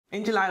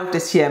In July of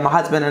this year, my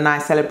husband and I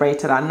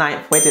celebrated our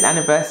 9th wedding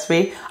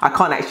anniversary. I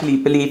can't actually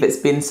believe it's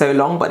been so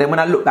long, but then when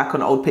I look back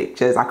on old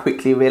pictures, I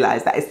quickly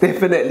realised that it's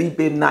definitely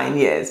been 9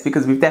 years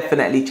because we've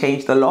definitely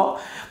changed a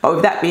lot. But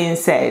with that being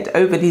said,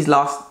 over these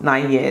last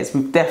 9 years,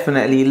 we've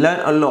definitely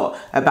learned a lot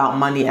about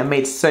money and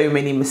made so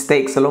many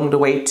mistakes along the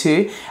way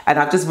too. And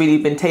I've just really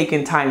been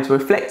taking time to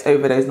reflect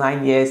over those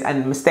 9 years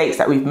and mistakes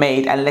that we've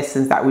made and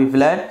lessons that we've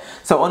learned.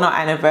 So on our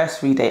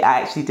anniversary day,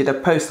 I actually did a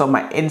post on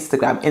my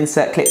Instagram,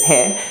 insert clip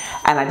here,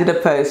 and I did a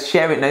post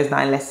sharing those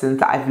 9 lessons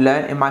that I've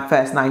learned in my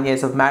first 9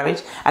 years of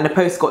marriage. And the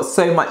post got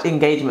so much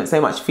engagement, so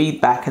much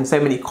feedback and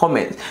so many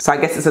comments. So I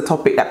guess it's a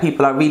topic that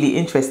people are really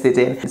interested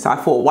in. So I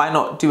thought, why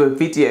not do a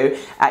video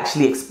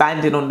actually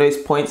expanding on those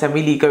points and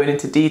really going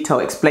into detail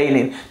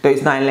explaining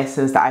those 9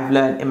 lessons that I've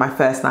learned in my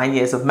first 9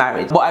 years of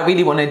marriage. What I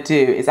really want to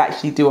do is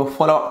actually do a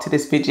follow-up to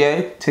this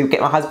video to get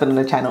my husband on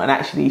the channel and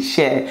actually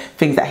share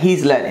things that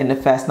he's learned in the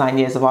first 9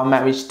 years of our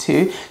marriage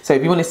too. So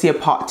if you want to see a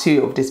part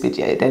 2 of this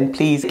video, then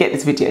please get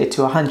this video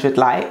to 100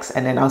 likes,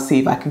 and then I'll see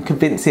if I can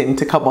convince him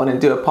to come on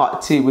and do a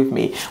part 2 with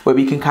me where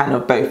we can kind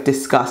of both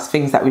discuss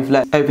things that we've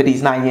learned over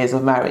these 9 years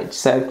of marriage.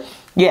 So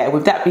yeah,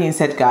 with that being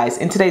said, guys,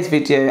 in today's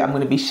video, I'm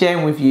going to be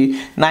sharing with you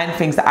 9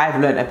 things that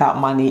I've learned about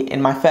money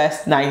in my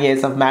first 9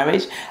 years of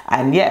marriage.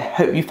 And yeah,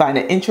 hope you find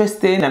it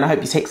interesting and I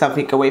hope you take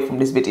something away from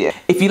this video.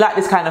 If you like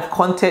this kind of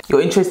content,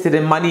 you're interested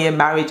in money and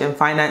marriage and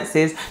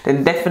finances,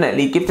 then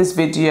definitely give this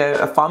video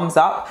a thumbs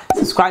up.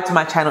 Subscribe to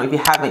my channel if you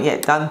haven't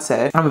yet done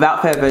so. And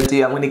without further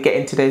ado, I'm going to get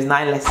into those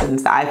 9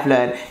 lessons that I've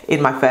learned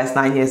in my first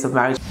 9 years of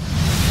marriage.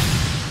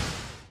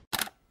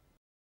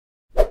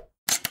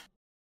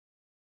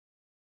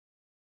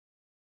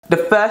 The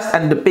first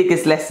and the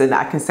biggest lesson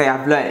that I can say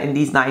I've learned in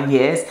these 9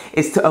 years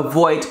is to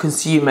avoid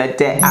consumer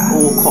debt at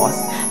all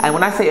costs. And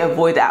when I say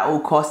avoid at all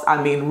costs,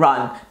 I mean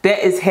run. Debt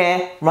is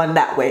here, run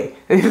that way.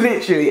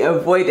 Literally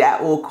avoid it at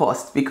all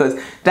costs, because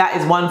that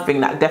is one thing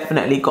that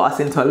definitely got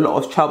us into a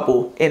lot of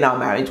trouble in our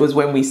marriage, was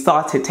when we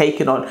started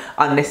taking on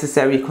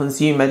unnecessary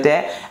consumer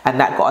debt, and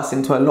that got us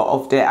into a lot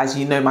of debt. As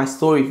you know my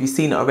story, if you've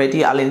seen it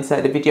already, I'll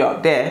insert the video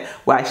up there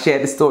where I share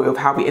the story of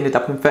how we ended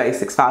up in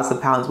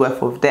 £36,000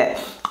 worth of debt.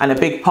 And a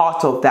big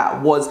part of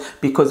that was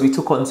because we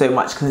took on so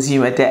much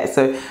consumer debt.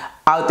 So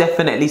I'll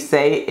definitely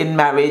say in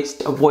marriage,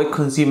 avoid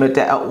consumer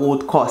debt at all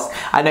costs.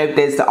 I know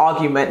there's the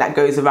argument that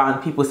goes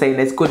around, people saying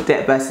there's good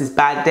debt versus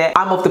bad debt.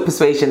 I'm of the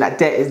persuasion that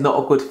debt is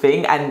not a good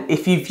thing. And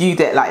if you view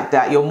debt like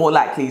that, you're more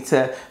likely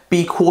to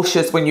be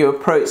cautious when you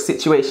approach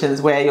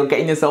situations where you're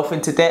getting yourself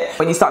into debt.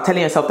 When you start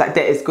telling yourself that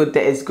debt is good,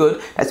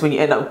 that's when you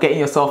end up getting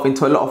yourself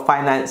into a lot of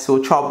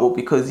financial trouble,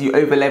 because you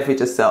over leverage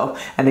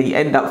yourself and then you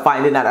end up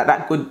finding out that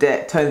that good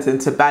debt turns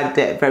into bad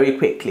debt very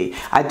quickly.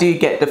 I do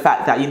get the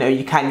fact that, you know,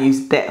 you can use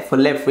debt for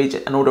leverage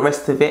and all the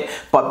rest of it,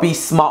 but be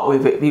smart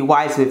with it, be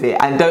wise with it,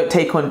 and don't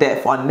take on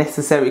debt for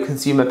unnecessary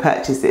consumer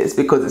purchases,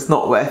 because it's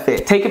not worth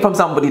it. Take it from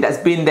somebody that's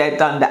been there,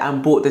 done that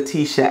and bought the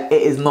t-shirt.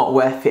 It is not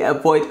worth it.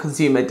 Avoid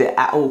consumer debt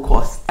at all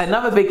costs.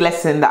 Another big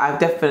lesson that I've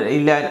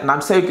definitely learned, and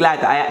I'm so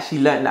glad that I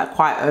actually learned that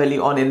quite early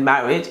on in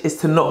marriage, is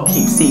to not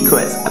keep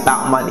secrets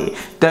about money.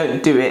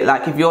 Don't do it.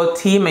 Like, if you're a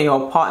team and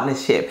you're a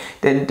partnership,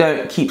 then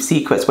don't keep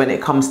secrets when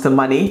it comes to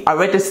money. I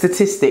read a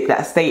statistic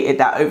that stated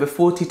that over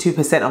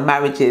 42% of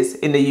marriages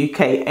in the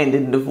UK end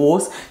in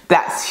divorce.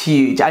 That's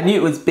huge. I knew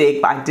it was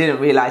big, but I didn't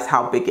realize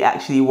how big it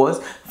actually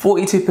was.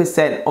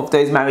 42% of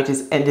those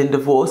marriages end in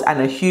divorce,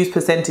 and a huge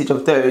percentage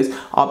of those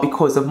are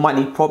because of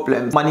money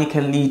problems. Money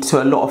can lead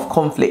to a lot of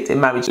conflict in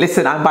marriage.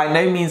 Listen, I'm by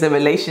no means a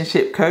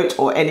relationship coach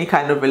or any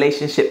kind of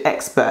relationship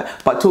expert,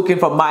 but talking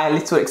from my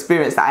little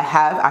experience that I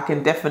have, I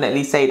can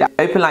definitely say that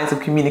open lines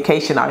of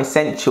communication are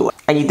essential,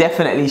 and you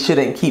definitely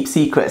shouldn't keep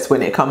secrets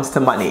when it comes to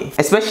money.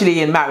 Especially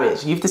in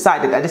marriage, you've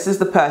decided that this is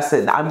the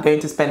person that I'm going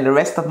to spend the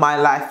rest of my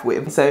life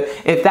with. So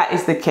if that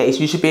is the case,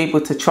 you should be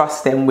able to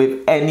trust them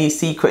with any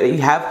secret that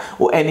you have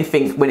or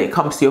anything when it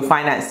comes to your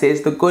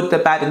finances, the good, the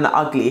bad and the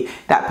ugly.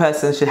 That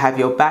person should have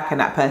your back, and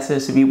that person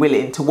should be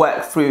willing to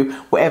work through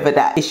whatever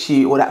that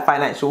issue or that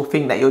financial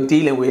thing that you're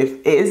dealing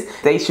with is.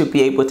 They should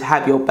be able to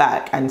have your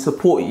back and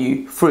support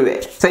you through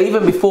it. So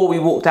even before we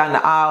walked down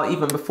the aisle,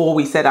 even before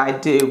we said I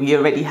do, we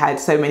already had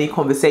so many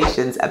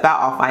conversations about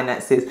our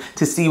finances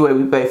to see where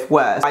we both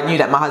were. I knew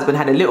that my husband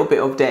had a little bit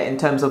of debt in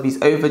terms of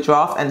his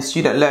overdraft and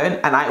student loan,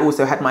 and I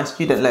also had my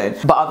student loan.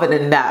 But other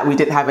than that, we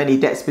didn't have any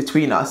debts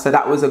between us. So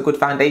that was a good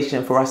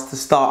foundation for us to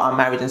start our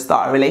marriage and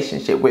start a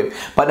relationship with.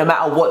 But no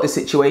matter what the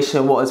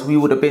situation was, we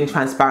would have been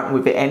transparent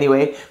with it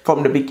anyway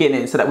from the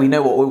beginning, so that we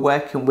know what we're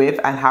working with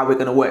and how we're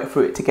going to work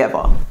through it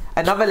together.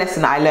 Another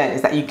lesson I learned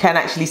is that you can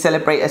actually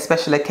celebrate a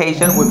special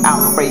occasion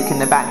without breaking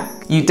the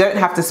bank. You don't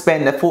have to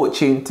spend a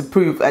fortune to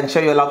prove and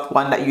show your loved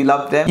one that you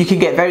love them. You can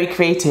get very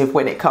creative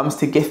when it comes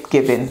to gift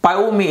giving. By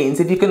all means,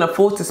 if you can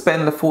afford to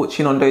spend a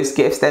fortune on those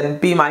gifts, then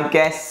be my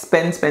guest,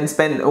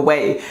 spend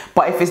away.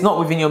 But if it's not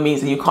within your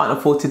means and you can't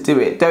afford to do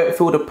it, don't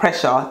feel the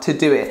pressure to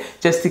do it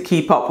just to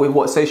keep up with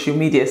what social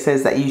media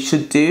says that you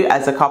should do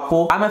as a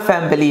couple. I'm a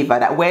firm believer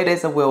that where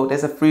there's a will,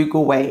 there's a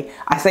frugal way.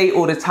 I say it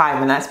all the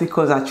time, and that's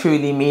because I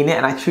truly mean it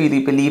and I truly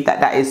truly believe that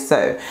that is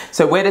so.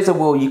 So where there's a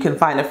will, you can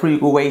find a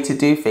frugal way to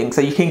do things.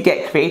 So you can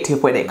get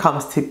creative when it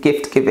comes to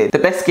gift giving. The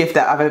best gift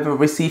that I've ever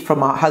received from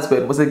my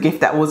husband was a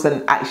gift that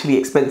wasn't actually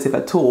expensive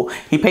at all.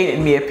 He painted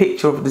me a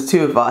picture of the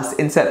two of us,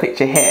 insert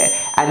picture here,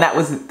 and that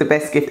was the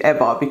best gift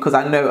ever, because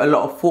I know a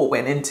lot of thought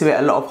went into it,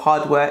 a lot of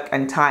hard work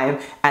and time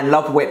and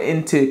love went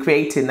into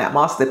creating that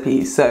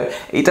masterpiece. So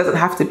it doesn't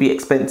have to be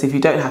expensive. You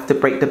don't have to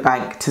break the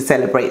bank to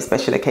celebrate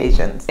special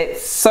occasions.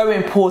 It's so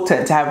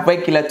important to have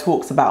regular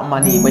talks about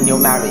money when you're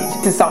married.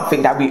 This is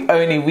something that we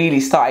only really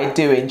started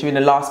doing during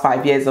the last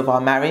 5 years of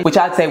our marriage, which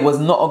I'd say was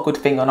not a good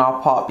thing on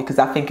our part, because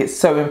I think it's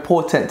so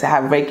important to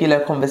have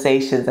regular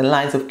conversations and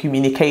lines of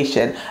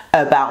communication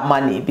about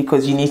money,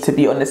 because you need to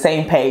be on the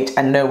same page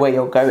and know where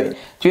you're going.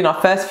 During our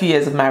first few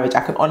years of marriage,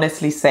 I can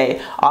honestly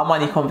say our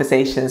money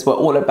conversations were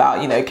all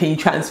about, you know, can you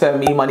transfer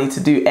me money to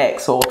do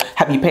X, or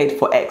have you paid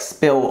for X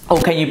bill, or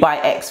can you buy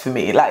X for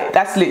me? Like,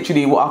 that's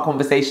literally what our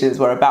conversations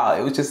were about.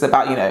 It was just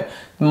about, you know,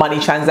 money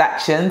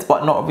transactions,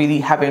 but not really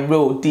having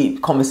real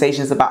deep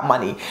conversations about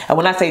money. And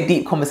when I say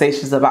deep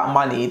conversations about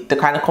money, the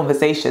kind of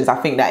conversations I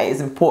think that it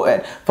is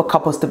important for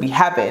couples to be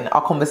having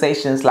are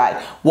conversations like,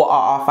 what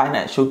are our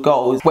financial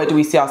goals? Where do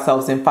we see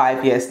ourselves in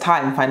 5 years'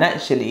 time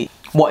financially?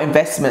 What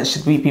investments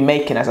should we be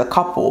making as a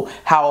couple?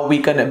 How are we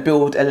going to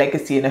build a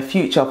legacy in the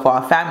future for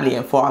our family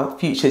and for our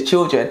future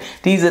children?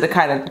 These are the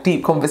kind of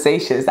deep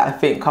conversations that I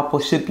think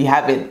couples should be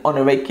having on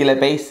a regular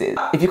basis.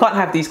 If you can't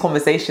have these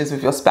conversations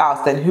with your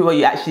spouse, then who are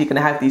you actually going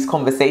to have these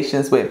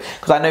conversations with?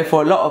 Because I know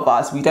for a lot of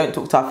us, we don't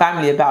talk to our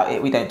family about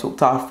it. We don't talk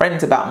to our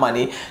friends about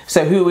money.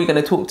 So who are we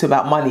going to talk to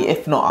about money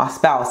if not our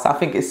spouse? I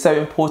think it's so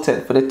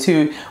important for the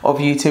two of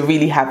you to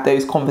really have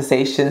those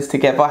conversations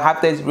together, have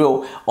those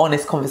real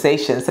honest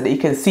conversations, so that you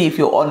can see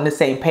if you're on the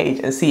same page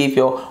and see if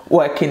you're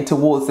working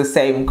towards the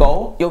same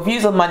goal. Your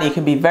views on money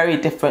can be very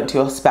different to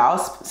your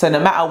spouse, so no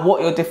matter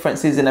what your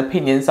differences and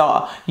opinions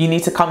are, you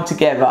need to come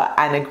together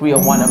and agree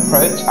on one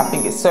approach. I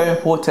think it's so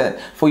important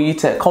for you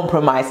to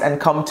compromise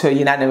and come to a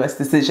unanimous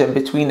decision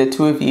between the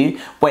two of you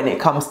when it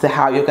comes to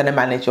how you're going to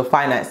manage your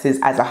finances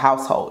as a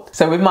household.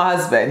 So with my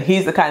husband,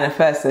 he's the kind of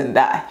person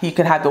that he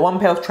can have the one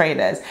pair of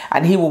trainers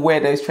and he will wear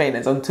those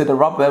trainers until the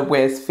rubber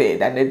wears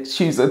thin and the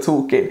shoes are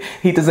talking.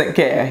 He doesn't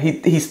care.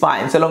 He's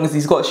fine. So long as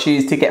he's got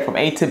shoes to get from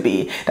A to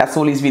B, that's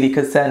all he's really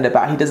concerned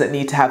about. He doesn't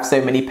need to have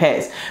so many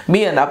pairs.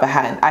 Me, on the other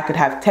hand, I could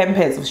have 10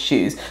 pairs of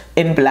shoes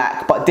in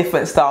black, but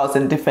different styles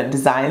and different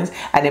designs.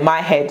 And in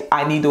my head,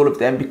 I need all of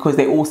them because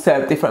they all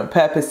serve different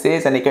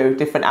purposes and they go with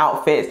different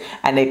outfits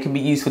and they can be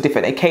used for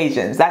different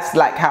occasions. That's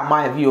like how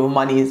my view of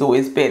money has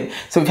always been.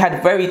 So we've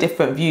had very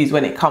different views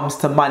when it comes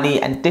to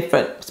money and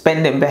different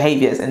spending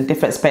behaviors and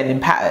different spending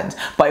patterns.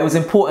 But it was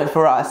important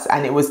for us,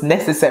 and it was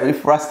necessary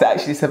for us to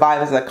actually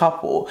survive as a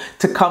couple,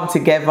 to come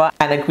together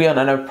and agree on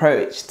an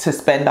approach to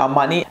spend our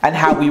money and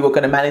how we were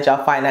going to manage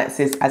our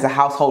finances as a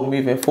household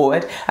moving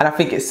forward. And I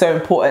think it's so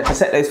important to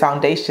set those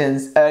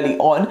foundations early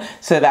on,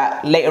 so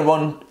that later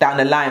on down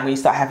the line, when you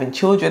start having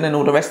children and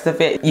all the rest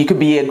of it, you can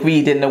be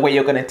agreed in the way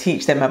you're going to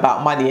teach them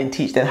about money and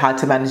teach them how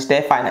to manage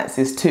their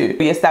finances too.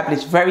 We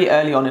established very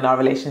early on in our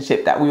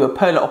relationship that we were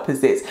polar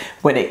opposites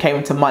when it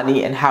came to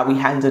money and how we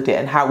handled it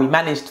and how we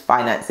managed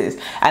finances.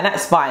 And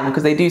that's fine,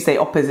 because they do say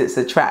opposites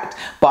attract,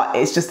 but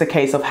it's just a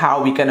case of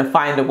how we're going to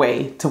find a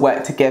way to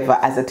work together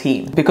as a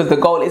team, because the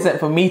goal isn't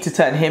for me to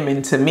turn him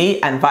into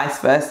me and vice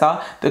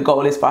versa. The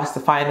goal is for us to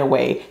find a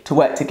way to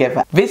work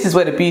together. This is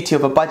where the beauty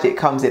of a budget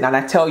comes in. And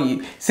I tell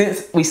you,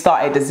 since we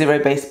started the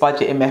zero-based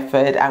budgeting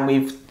method and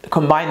we've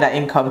combine that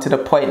income to the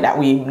point that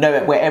we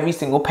know where every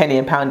single penny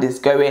and pound is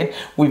going,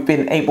 we've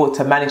been able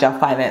to manage our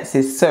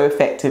finances so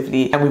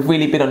effectively, and we've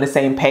really been on the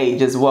same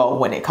page as well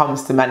when it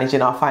comes to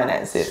managing our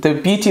finances. The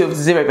beauty of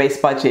zero-based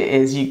budget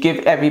is you give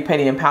every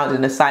penny and pound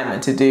an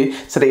assignment to do,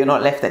 so that you're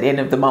not left at the end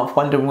of the month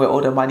wondering where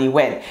all the money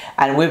went.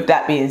 And with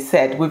that being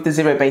said, with the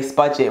zero-based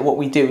budget, what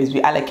we do is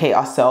we allocate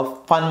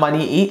ourselves fund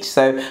money each.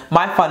 So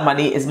my fund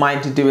money is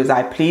mine to do as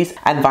I please,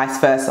 and vice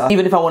versa.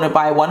 Even if I want to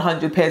buy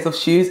 100 pairs of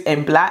shoes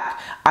in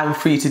black, I'm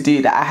free to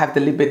do that. I have the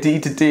liberty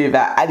to do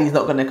that, and he's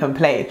not going to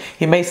complain.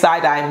 He may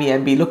side-eye me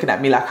and be looking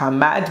at me like I'm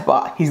mad,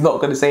 but he's not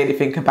going to say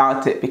anything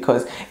about it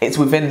because it's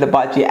within the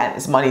budget and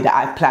it's money that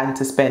I plan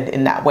to spend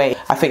in that way.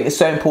 I think it's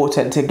so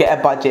important to get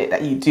a budget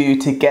that you do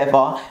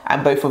together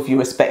and both of you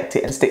respect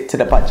it and stick to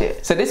the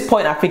budget. So this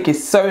point I think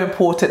is so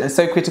important and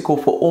so critical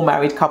for all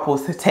married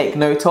couples to take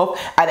note of,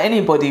 and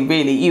anybody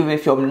really, even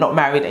if you're not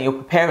married and you're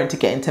preparing to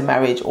get into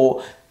marriage,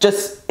 or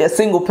just a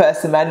single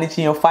person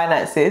managing your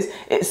finances.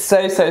 It's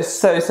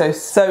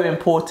so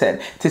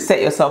important to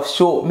set yourself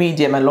short,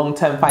 medium and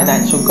long-term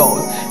financial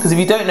goals, because if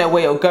you don't know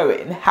where you're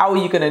going, how are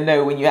you going to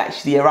know when you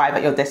actually arrive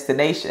at your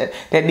destination?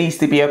 There needs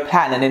to be a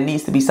plan, and there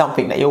needs to be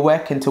something that you're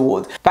working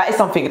towards. That is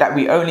something that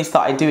we only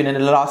started doing in the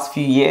last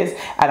few years,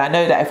 and I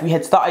know that if we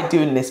had started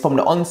doing this from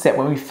the onset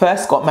when we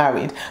first got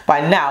married,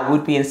 by now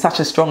we'd be in such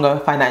a stronger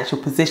financial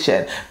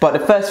position. But the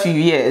first few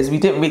years we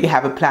didn't really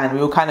have a plan. We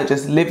were kind of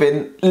just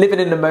living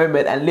in the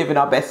moment and and living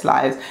our best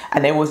lives,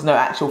 and there was no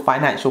actual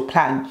financial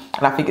plan.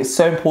 And I think it's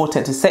so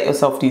important to set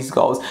yourself these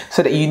goals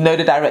so that you know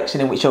the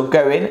direction in which you're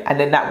going, and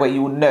then that way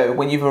you will know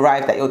when you've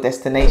arrived at your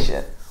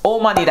destination. All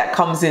money that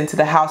comes into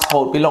the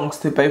household belongs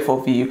to both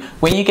of you.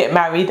 When you get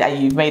married and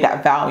you've made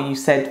that vow, you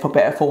said for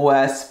better, for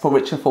worse, for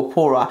richer, for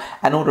poorer,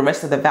 and all the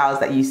rest of the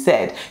vows that you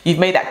said, you've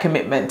made that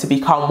commitment to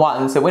become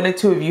one. So when the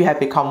two of you have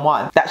become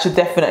one, that should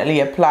definitely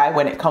apply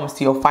when it comes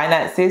to your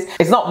finances.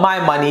 It's not my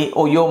money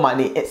or your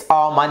money, it's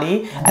our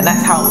money. And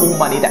that's how all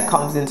money that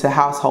comes into the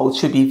household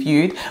should be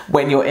viewed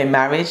when you're in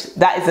marriage.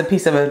 That is a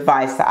piece of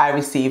advice that I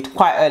received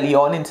quite early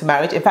on into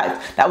marriage. In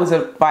fact, that was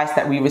advice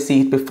that we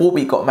received before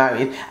we got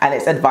married, and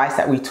it's advice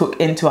that we took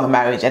into our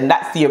marriage, and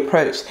that's the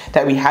approach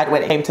that we had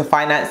when it came to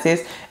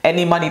finances.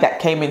 Any money that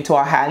came into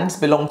our hands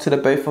belonged to the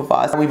both of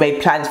us. We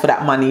made plans for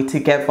that money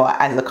together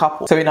as a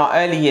couple. So in our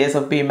early years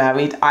of being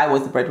married, I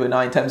was the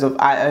breadwinner in terms of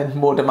I earned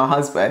more than my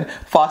husband.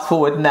 Fast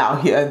forward now,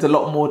 he earns a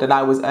lot more than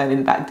I was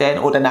earning back then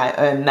or than I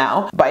earn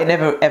now. But it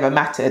never ever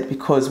mattered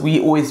because we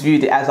always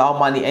viewed it as our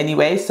money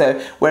anyway. So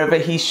wherever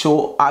he's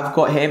short, I've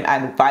got him,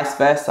 and vice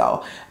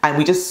versa. And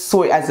we just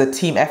saw it as a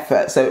team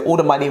effort. So all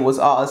the money was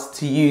ours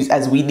to use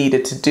as we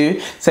needed to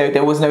do. So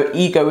there was no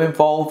ego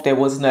involved. There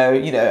was no,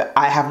 you know,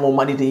 I have more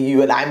money than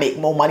you and I make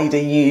more money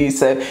than you,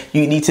 so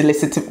you need to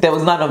listen to. There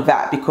was none of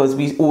that because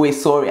we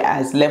always saw it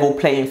as level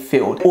playing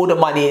field. All the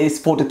money is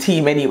for the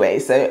team anyway.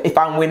 So if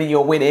I'm winning,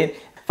 you're winning.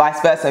 Vice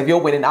versa, if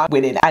you're winning, I'm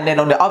winning. And then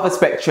on the other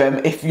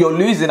spectrum, if you're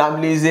losing,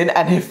 I'm losing,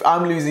 and if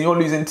I'm losing, you're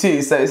losing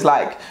too. So it's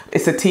like,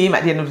 it's a team.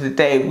 At the end of the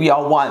day, we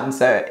are one,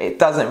 so it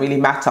doesn't really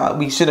matter.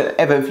 We shouldn't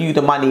ever view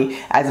the money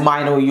as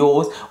mine or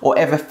yours, or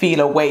ever feel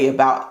a way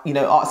about, you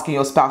know, asking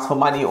your spouse for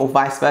money or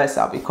vice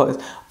versa,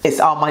 because it's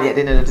our money at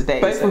the end of the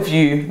day. Both of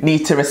you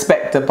need to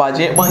respect the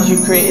budget. Once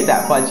you've created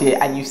that budget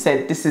and you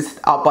said this is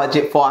our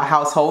budget for our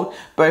household,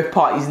 both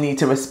parties need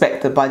to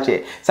respect the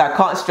budget. So I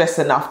can't stress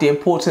enough the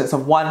importance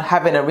of, one,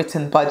 having a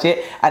written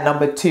budget, and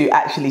number two,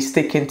 actually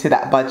sticking to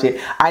that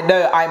budget. I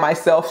know I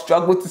myself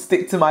struggle to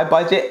stick to my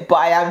budget, but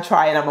I am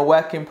trying. I'm a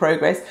work in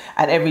progress,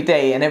 and every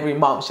day and every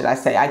month, should I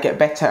say, I get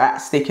better at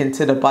sticking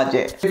to the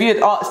budget. If you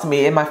had asked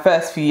me in my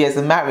first few years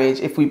of marriage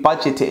if we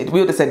budgeted, we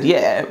would have said,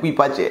 yeah, we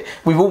budget.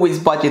 We've always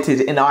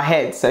budgeted in our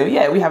heads. So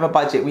yeah, we have a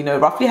budget. We know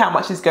roughly how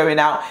much is going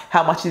out,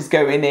 how much is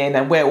going in,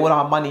 and where all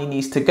our money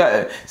needs to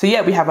go. So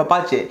yeah, we have a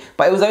budget.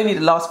 But it was only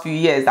the last few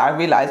years that I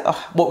realized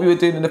what we were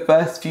doing in the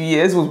first few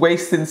years was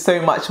wasting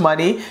so much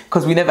money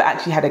because we never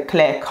actually had a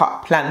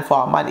clear-cut plan for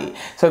our money.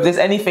 So if there's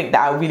anything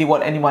that I really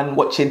want anyone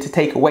watching to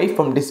take away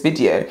from this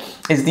video,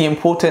 is the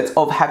importance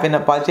of having a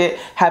budget,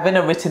 having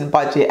a written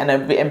budget and a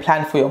written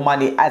plan for your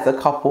money as a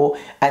couple,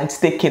 and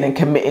sticking and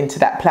committing to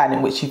that plan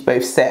in which you've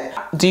both set.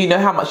 Do you know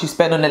how much you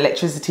spend on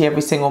electricity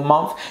every single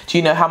month? Do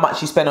you know how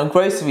much you spend on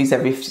groceries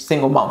every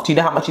single month? Do you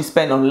know how much you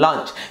spend on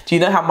lunch? Do you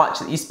know how much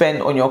that you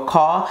spend on your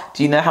car?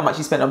 Do you know how much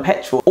you spend on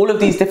petrol? All of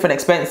these different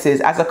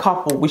expenses, as a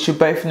couple, we should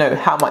both know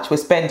how much we're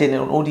spending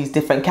on all these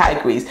different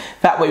categories.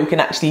 That way we can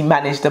actually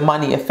manage the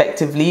money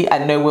effectively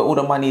and know where all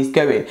the money is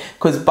going.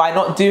 Because by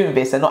not doing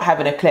this and not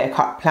having a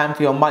clear-cut plan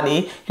for your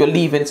money, you're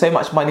leaving so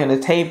much money on the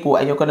table,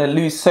 and you're going to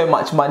lose so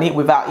much money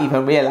without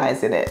even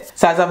realizing it.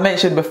 So as I've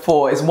mentioned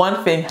before, it's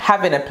one thing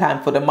having a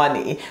plan for the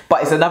money,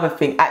 but it's another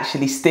thing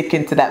actually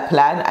sticking to that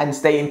plan and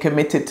staying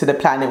committed to the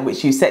plan in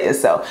which you set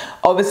yourself.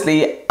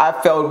 Obviously,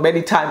 I've failed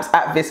many times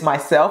at this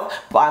myself,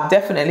 but I'm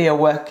definitely a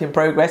work in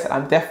progress, and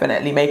I'm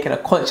definitely making a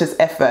conscious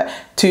effort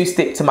to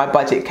stick to my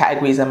budget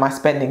categories and my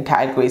spending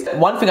categories.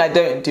 One thing I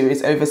don't do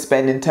is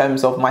overspend in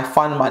terms of my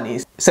fun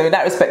monies. So in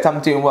that respect,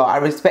 I'm doing well. I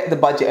respect the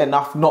budget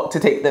enough not to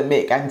take the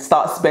mick and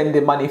start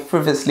spending money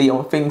frivolously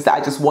on things that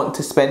I just want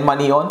to spend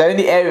money on. The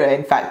only area,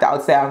 in fact, that I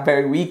would say I'm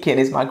very weak in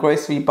is my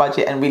grocery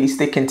budget and really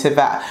sticking to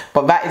that.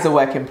 But that is a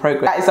work in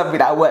progress. That is something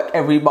that I work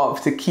every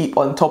month to keep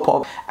on top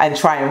of and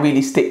try and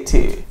really stick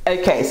to.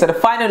 Okay, so the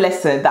final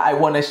lesson that I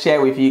want to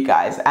share with you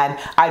guys, and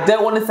I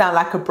don't want to sound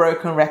like a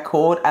broken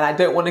record and I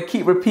don't want to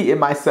keep repeating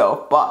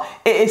myself, but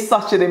it is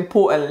such an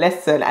important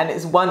lesson, and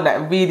it's one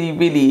that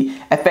really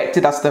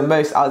affected us the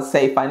most, I would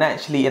say,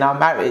 financially in our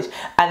marriage.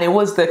 And it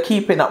was the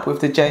keeping up with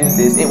the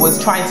Joneses. It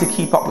was trying to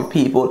keep up with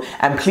people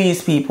and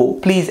please people,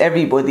 please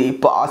everybody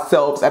but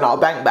ourselves and our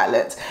bank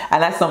balance.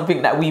 And that's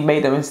something that we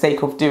made a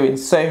mistake of doing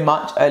so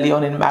much early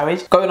on in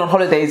marriage. Going on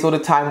holidays all the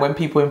time when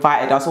people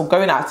invited us, or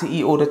going out to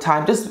eat all the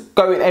time, just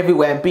going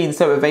everywhere and being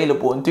so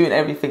available and doing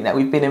everything that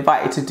we've been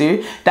invited to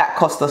do, that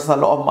cost us a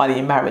lot of money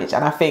in marriage.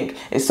 And I think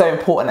it's so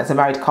important as a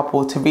married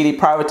couple to really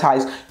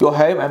prioritize your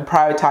home and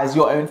prioritize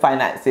your own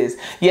finances.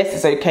 Yes,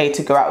 it's okay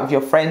to go out with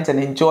your friends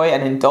and enjoy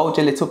and indulge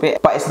a little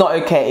bit, but it's not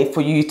okay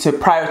for you to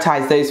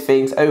prioritize those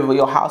things over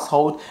your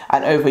household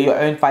and over your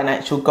own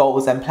financial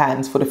goals and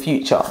plans for the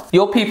future.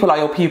 Your people are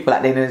your people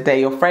at the end of the day.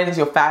 Your friends,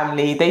 your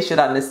family, they should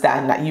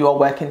understand that you are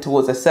working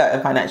towards a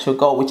certain financial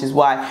goal, which is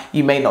why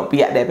you may not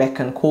be at their beck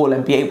and call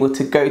and be able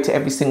to go to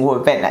every single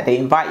event that they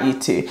invite you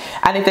to.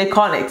 And if they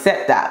can't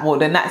accept that, well,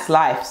 then that's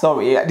life.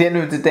 Sorry, at the end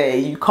of the day,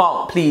 you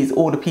can't please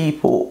all the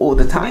people all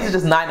the time. These are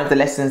just 9 of the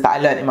lessons that I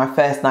learned in my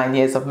first 9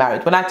 years of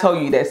marriage. When I tell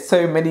you there's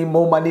so many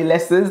more money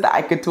lessons that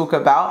I could talk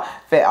about.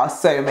 There are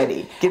so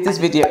many. Give this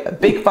video a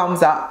big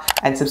thumbs up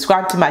and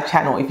subscribe to my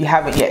channel if you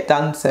haven't yet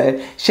done so.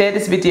 Share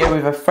this video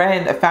with a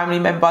friend, a family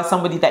member,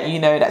 somebody that you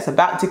know that's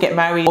about to get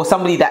married, or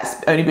somebody that's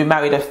only been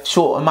married a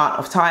short amount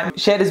of time.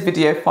 Share this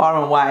video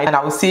far and wide, and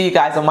I will see you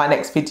guys on my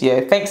next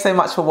video. Thanks so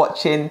much for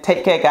watching.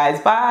 Take care,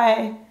 guys.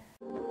 Bye.